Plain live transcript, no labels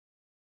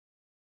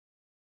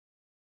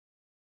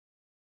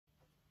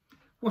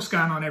What's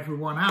going on,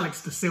 everyone?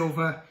 Alex Da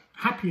Silva,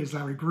 Happy as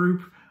Larry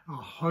Group. I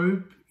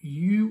hope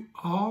you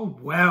are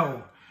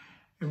well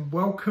and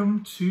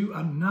welcome to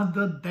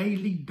another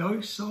daily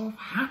dose of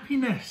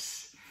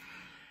happiness.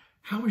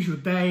 How is your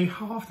day,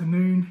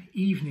 afternoon,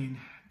 evening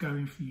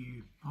going for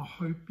you? I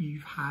hope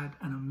you've had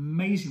an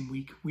amazing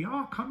week. We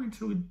are coming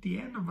to the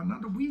end of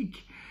another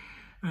week,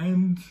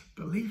 and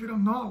believe it or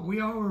not, we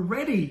are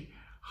already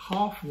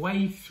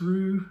halfway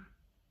through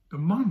the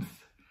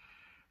month,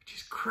 which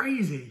is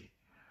crazy.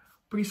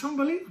 But it's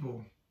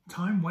unbelievable.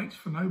 Time waits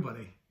for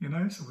nobody, you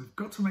know? So we've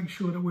got to make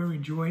sure that we're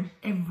enjoying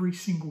every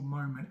single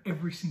moment,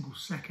 every single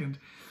second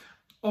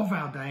of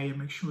our day, and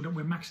make sure that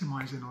we're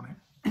maximizing on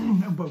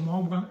it. But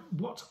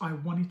what I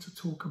wanted to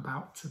talk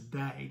about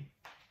today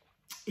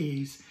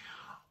is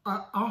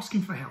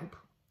asking for help.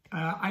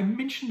 I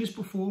mentioned this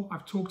before,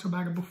 I've talked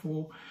about it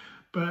before,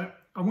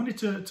 but I wanted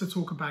to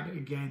talk about it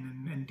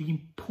again and the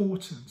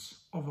importance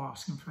of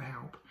asking for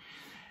help.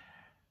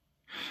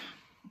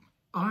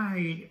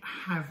 I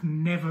have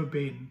never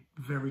been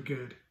very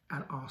good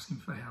at asking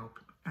for help,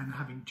 and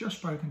having just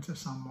spoken to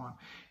someone,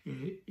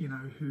 you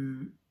know,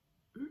 who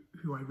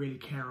I really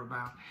care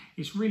about,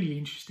 it's really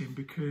interesting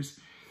because,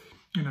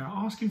 you know,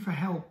 asking for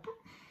help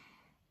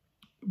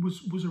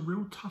was a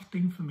real tough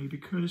thing for me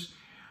because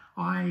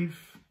I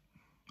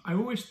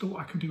always thought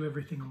I could do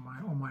everything on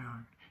my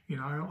own. You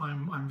know,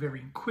 I'm very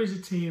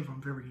inquisitive,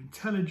 I'm very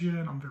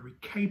intelligent, I'm very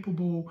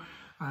capable,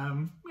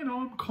 you know,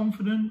 I'm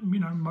confident, you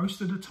know,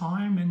 most of the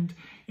time, and,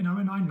 you know,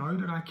 and I know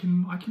that I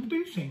can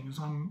do things.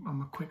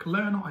 I'm a quick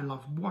learner, I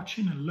love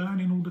watching and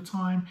learning all the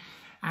time,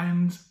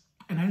 and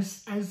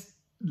as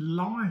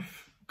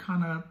life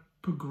kind of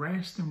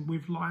progressed, and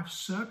with life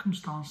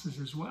circumstances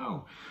as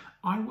well,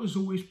 I was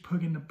always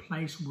put in a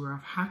place where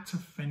I've had to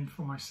fend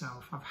for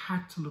myself. I've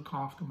had to look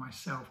after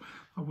myself.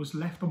 I was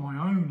left on my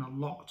own a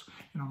lot.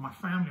 You know, my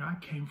family, I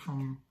came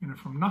from, you know,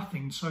 from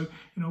nothing. So,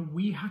 you know,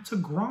 we had to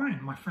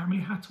grind. My family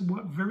had to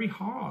work very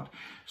hard.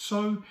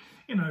 So,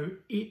 you know,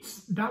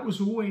 that was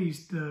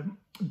always the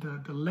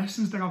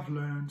lessons that I've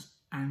learned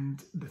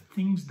and the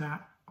things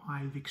that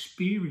I've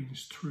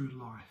experienced through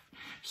life.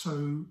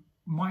 So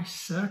my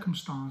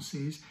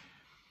circumstances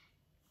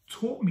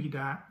taught me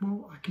that,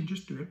 well, I can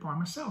just do it by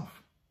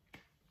myself.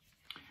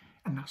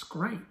 And that's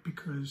great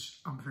because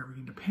I'm very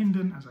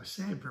independent, as I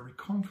said, very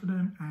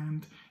confident.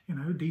 And, you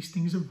know, these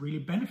things have really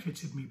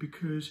benefited me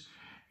because,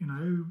 you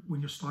know,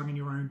 when you're starting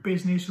your own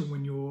business or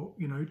when you're,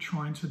 you know,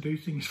 trying to do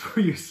things for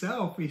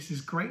yourself, this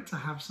is great to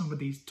have some of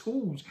these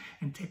tools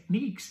and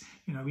techniques,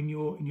 you know, in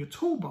your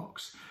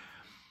toolbox.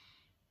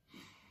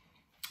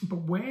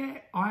 But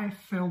where I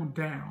fell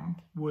down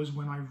was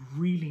when I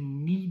really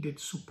needed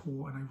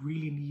support and I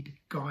really needed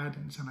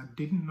guidance and I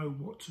didn't know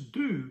what to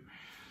do.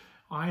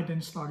 I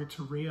then started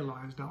to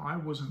realize that I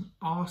wasn't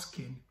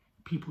asking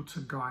people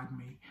to guide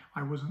me.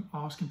 I wasn't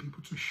asking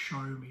people to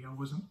show me. I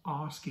wasn't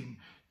asking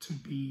to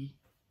be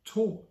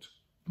taught.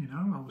 You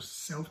know, I was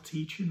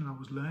self-teaching and I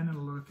was learning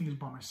a lot of things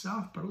by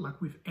myself. But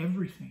like with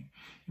everything,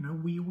 you know,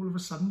 we all of a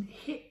sudden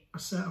hit a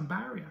certain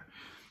barrier.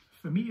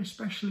 For me,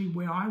 especially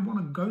where I want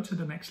to go to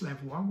the next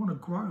level, I want to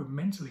grow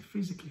mentally,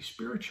 physically,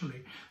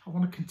 spiritually. I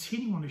want to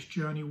continue on this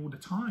journey all the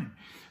time.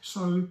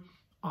 So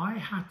I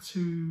had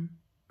to,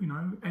 you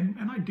know, and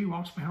I do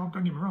ask for help,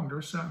 don't get me wrong. There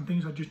are certain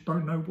things I just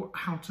don't know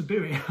how to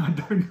do it. I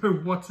don't know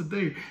what to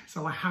do.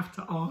 So I have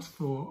to ask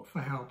for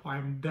help.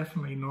 I'm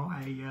definitely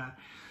not a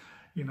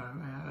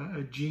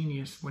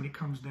genius when it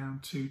comes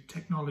down to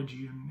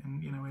technology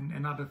and you know,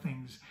 and other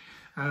things.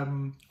 I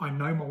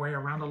know my way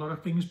around a lot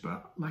of things,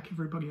 but like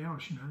everybody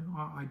else, you know,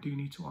 I do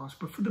need to ask.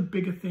 But for the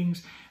bigger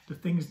things, the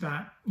things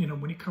that, you know,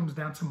 when it comes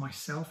down to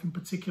myself in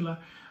particular,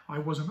 I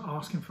wasn't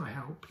asking for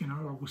help. You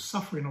know, I was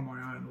suffering on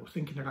my own or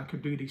thinking that I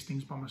could do these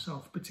things by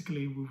myself,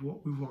 particularly with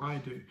what I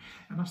do.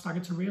 And I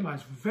started to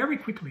realize very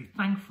quickly,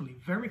 thankfully,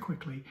 very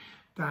quickly,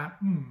 that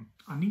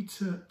I need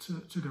to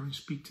go and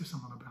speak to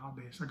someone about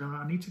this.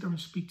 I need to go and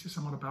speak to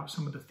someone about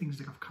some of the things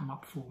that have come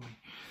up for me.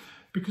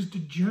 Because the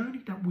journey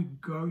that we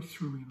go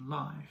through in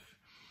life,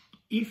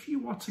 if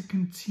you are to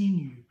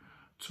continue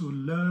to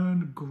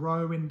learn,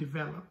 grow and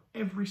develop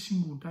every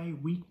single day,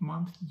 week,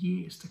 month,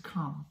 years to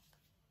come,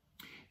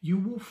 you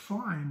will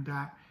find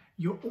that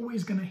you're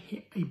always going to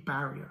hit a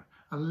barrier,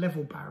 a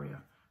level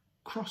barrier.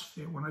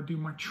 CrossFit, when I do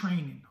my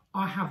training,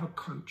 I have a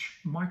coach.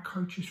 My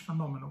coach is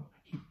phenomenal.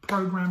 He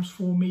programs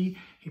for me.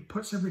 He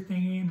puts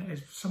everything in.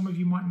 As some of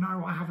you might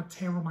know, I have a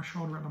tear on my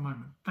shoulder at the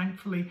moment.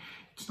 Thankfully,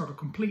 it's not a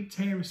complete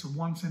tear. It's a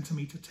 1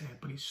 centimeter tear,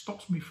 but it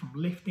stops me from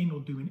lifting or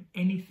doing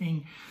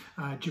anything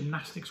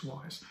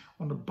gymnastics-wise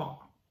on the bar,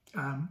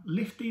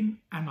 lifting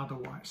and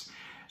otherwise.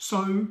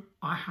 So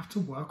I have to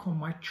work on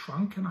my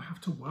trunk and I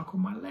have to work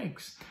on my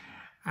legs.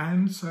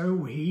 And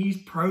so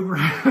he's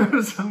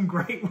programmed some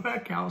great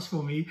workouts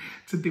for me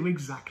to do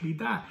exactly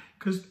that.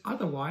 Because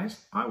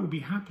otherwise, I would be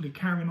happily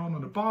carrying on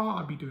the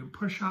bar. I'd be doing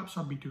push-ups,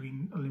 I'd be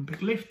doing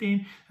Olympic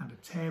lifting, and the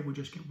tear would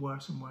just get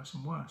worse and worse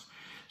and worse.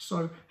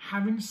 So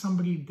having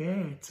somebody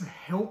there to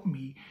help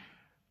me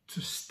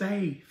to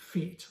stay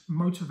fit,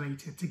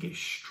 motivated, to get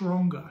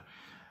stronger,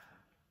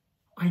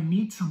 I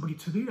need somebody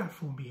to do that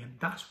for me, and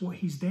that's what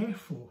he's there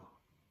for.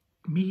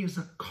 Me as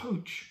a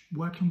coach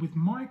working with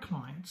my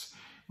clients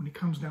when it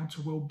comes down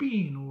to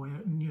well-being or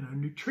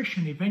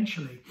nutrition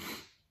eventually.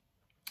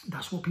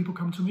 That's what people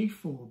come to me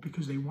for,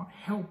 because they want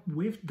help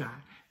with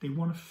that. They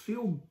want to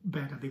feel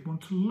better. They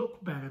want to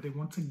look better. They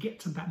want to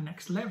get to that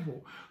next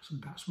level. So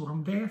that's what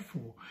I'm there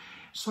for.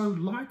 So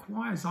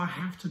likewise, I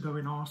have to go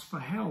and ask for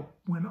help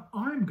when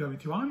I'm going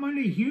through. I'm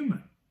only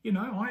human. You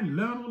know, I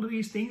learn all of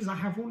these things. I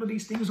have all of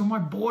these things on my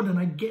board and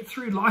I get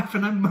through life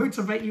and I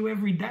motivate you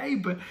every day.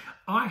 But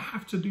I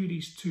have to do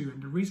these too.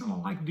 And the reason I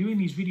like doing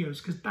these videos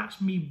is because that's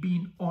me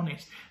being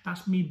honest.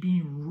 That's me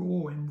being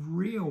raw and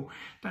real.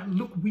 That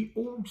look, we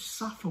all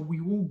suffer. We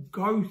all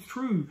go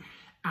through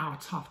our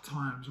tough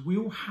times. We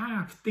all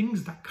have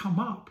things that come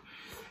up.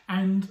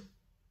 And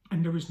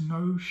there is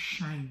no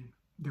shame.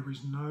 There is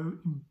no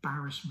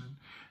embarrassment.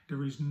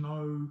 There is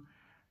no,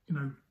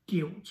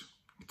 guilt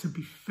to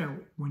be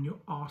felt when you're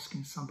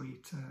asking somebody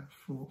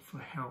for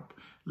help.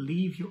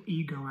 Leave your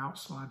ego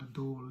outside the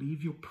door.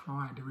 Leave your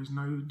pride.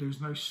 There's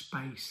no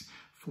space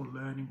for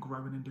learning,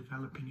 growing and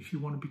developing. If you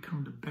want to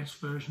become the best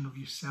version of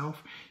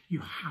yourself, you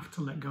have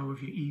to let go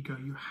of your ego.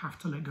 You have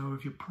to let go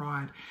of your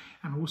pride,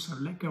 and also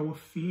let go of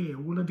fear.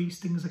 All of these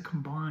things are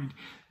combined.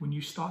 When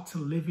you start to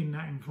live in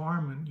that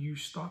environment, you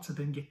start to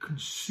then get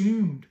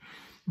consumed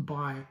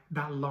by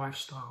that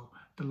lifestyle.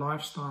 The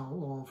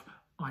lifestyle of,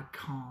 I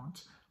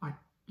can't,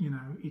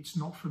 it's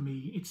not for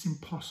me, it's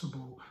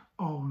impossible,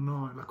 oh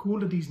no, like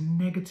all of these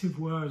negative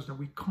words that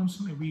we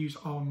constantly reuse.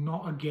 Oh,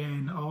 not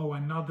again, oh,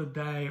 another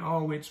day,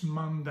 oh, it's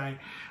Monday,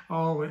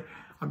 oh,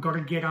 I've got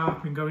to get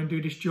up and go and do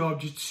this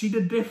job. Just see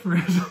the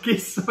difference. Like,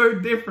 it's so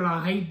different.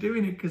 I hate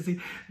doing it because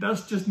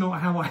that's just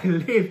not how I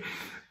live.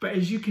 But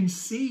as you can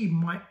see,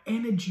 my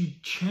energy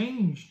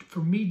changed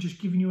from me just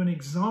giving you an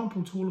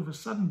example to all of a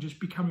sudden just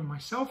becoming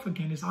myself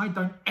again. Is I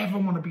don't ever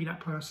want to be that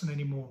person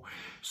anymore.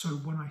 So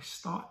when I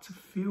start to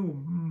feel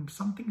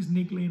something's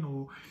niggling,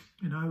 or,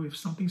 if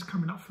something's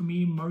coming up for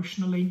me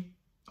emotionally,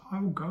 I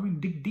will go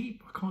and dig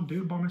deep. I can't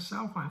do it by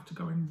myself. I have to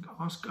go and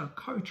ask a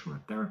coach or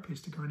a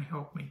therapist to go and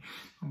help me.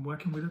 I'm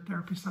working with a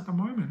therapist at the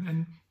moment,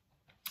 and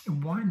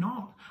why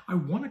not? I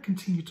want to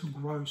continue to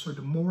grow. So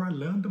the more I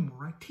learn, the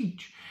more I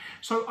teach.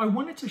 So I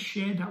wanted to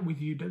share that with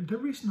you, that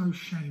there is no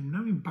shame, no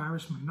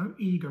embarrassment, no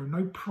ego,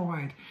 no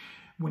pride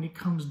when it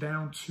comes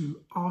down to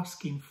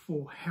asking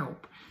for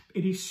help.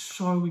 It is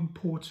so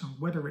important,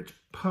 whether it's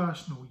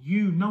personal,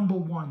 you, number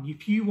one,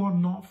 if you are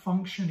not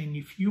functioning,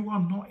 if you are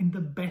not in the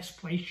best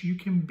place you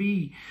can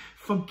be,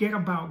 forget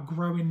about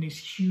growing these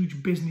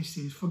huge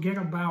businesses, forget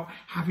about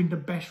having the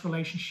best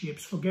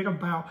relationships, forget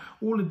about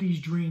all of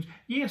these dreams.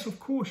 Yes, of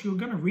course, you're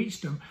going to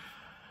reach them.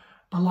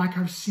 But like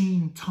I've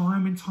seen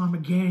time and time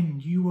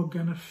again, you are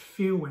going to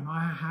feel, and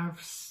I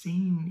have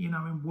seen,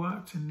 and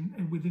worked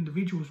and with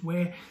individuals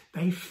where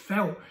they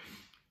felt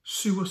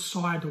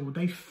suicidal.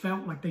 They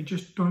felt like they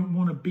just don't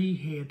want to be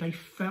here. They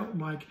felt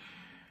like,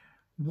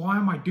 why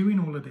am I doing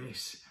all of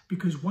this?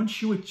 Because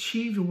once you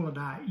achieve all of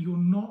that, you're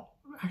not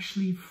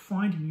actually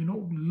you're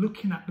not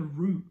looking at the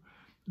root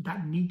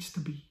that needs to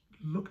be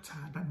looked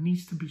at, that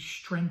needs to be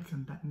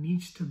strengthened, that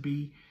needs to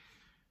be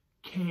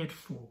cared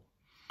for.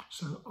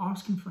 So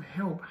asking for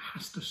help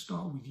has to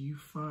start with you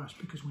first,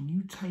 because when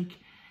you take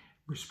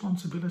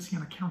responsibility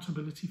and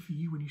accountability for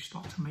you, when you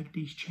start to make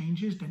these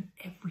changes, then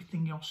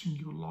everything else in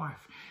your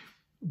life,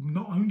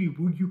 not only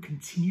will you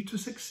continue to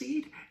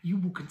succeed, you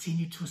will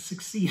continue to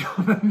succeed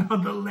on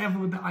another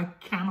level that I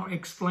cannot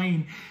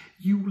explain.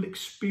 You will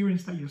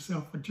experience that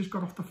yourself. I just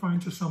got off the phone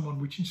to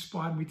someone, which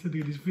inspired me to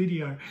do this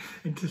video,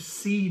 and to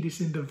see this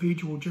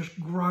individual just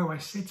grow. I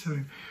said to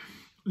him,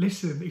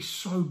 listen, it's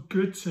so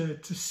good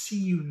to see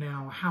you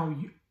now,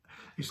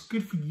 it's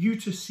good for you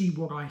to see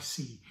what I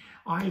see.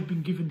 I have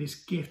been given this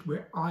gift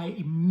where I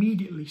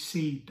immediately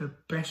see the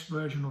best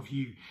version of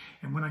you.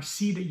 And when I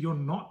see that you're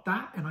not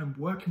that, and I'm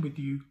working with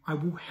you, I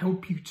will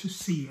help you to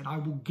see it. I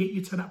will get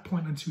you to that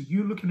point until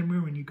you look in the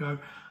mirror and you go,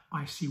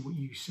 I see what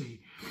you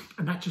see.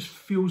 And that just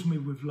fills me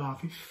with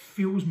love. It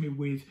fills me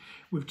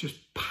with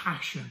just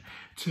passion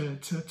to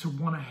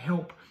want to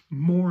help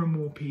more and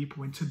more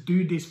people, and to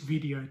do this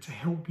video to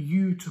help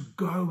you to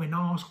go and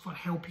ask for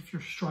help if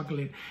you're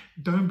struggling.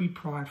 Don't be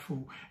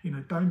prideful,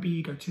 don't be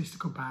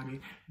egotistical about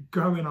it.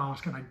 Go and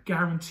ask, and I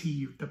guarantee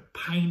you the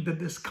pain, the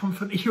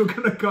discomfort that you're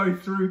going to go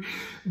through,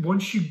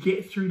 once you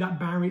get through that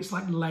barrier, it's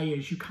like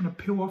layers. You kind of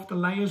peel off the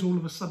layers. All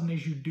of a sudden,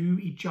 as you do,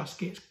 it just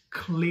gets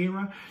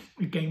clearer,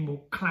 you gain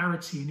more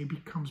clarity, and it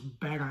becomes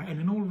better. And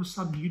then all of a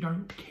sudden, you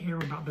don't care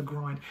about the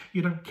grind.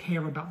 You don't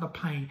care about the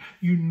pain.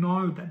 You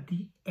know that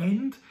the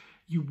end,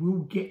 you will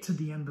get to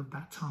the end of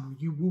that tunnel.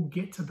 You will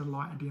get to the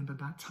light at the end of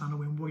that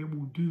tunnel. And what it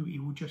will do,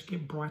 it will just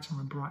get brighter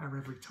and brighter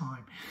every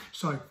time.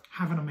 So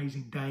have an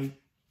amazing day,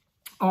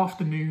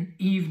 afternoon,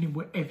 evening,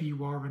 wherever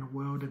you are in the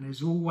world. And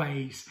as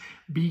always,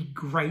 be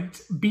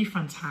great, be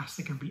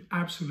fantastic, and be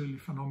absolutely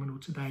phenomenal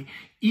today.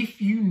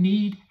 If you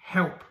need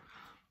help,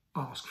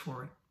 ask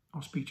for it.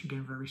 I'll speak to you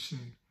again very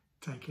soon.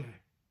 Take care.